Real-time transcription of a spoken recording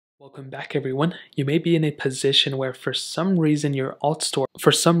Welcome back everyone. You may be in a position where for some reason your AltStore,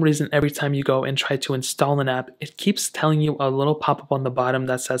 every time you go and try to install an app, it keeps telling you a little pop-up on the bottom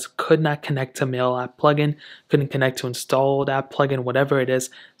that says could not connect to mail app plugin, couldn't connect to installed app plugin, whatever it is.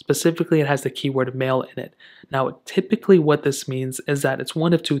 Specifically, it has the keyword mail in it. Now, typically what this means is that it's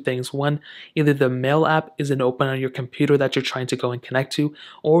one of two things. One, either the mail app isn't open on your computer that you're trying to go and connect to,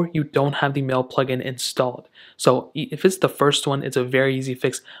 or you don't have the mail plugin installed. So if it's the first one, it's a very easy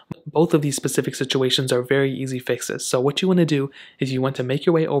fix. Both of these specific situations are very easy fixes. So what you want to do is you want to make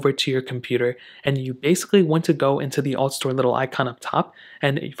your way over to your computer and you basically want to go into the AltStore little icon up top.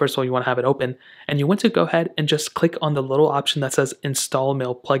 And first of all, you want to have it open and you want to go ahead and just click on the little option that says install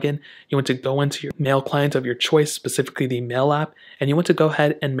mail plugin. You want to go into your mail client of your choice, specifically the mail app, and you want to go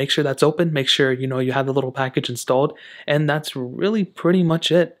ahead and make sure that's open. Make sure you have the little package installed, and that's really pretty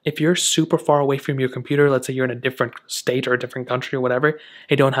much it. If you're super far away from your computer, let's say you're in a different state or a different country or whatever,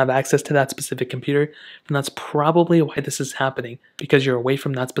 and don't have access to that specific computer, then that's probably why this is happening, because you're away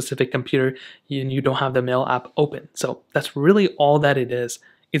from that specific computer and you don't have the mail app open. So that's really all that it is.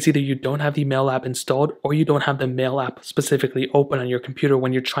 It's either you don't have the mail app installed or you don't have the mail app specifically open on your computer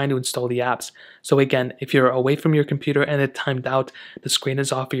when you're trying to install the apps. So again, if you're away from your computer and it timed out, the screen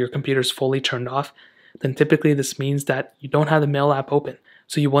is off or your computer is fully turned off, then typically this means that you don't have the mail app open.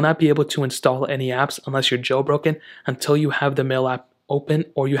 So you will not be able to install any apps unless you're jailbroken until you have the mail app open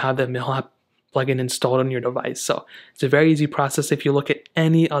or you have the mail app plugin installed on your device. So it's a very easy process. If you look at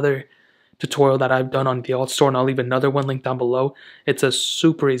any other tutorial that I've done on the AltStore, and I'll leave another one linked down below, it's a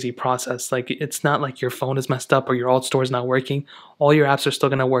super easy process. Like, it's not like your phone is messed up or your AltStore is not working. All your apps are still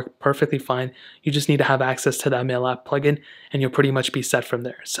going to work perfectly fine. You just need to have access to that mail app plugin and you'll pretty much be set from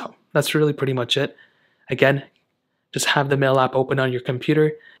there. So that's really pretty much it. Again, just have the mail app open on your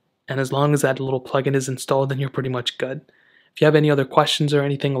computer, and as long as that little plugin is installed, then you're pretty much good. If you have any other questions or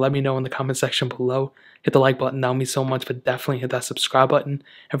anything, let me know in the comment section below. Hit the like button, that would mean so much, but definitely hit that subscribe button.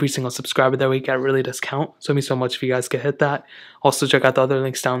 Every single subscriber that we get really does count, so it means so much if you guys could hit that. Also, check out the other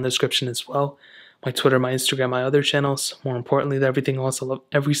links down in the description as well. My Twitter, my Instagram, my other channels. More importantly than everything else, I love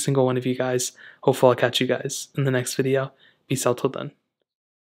every single one of you guys. Hopefully I'll catch you guys in the next video. Peace out till then.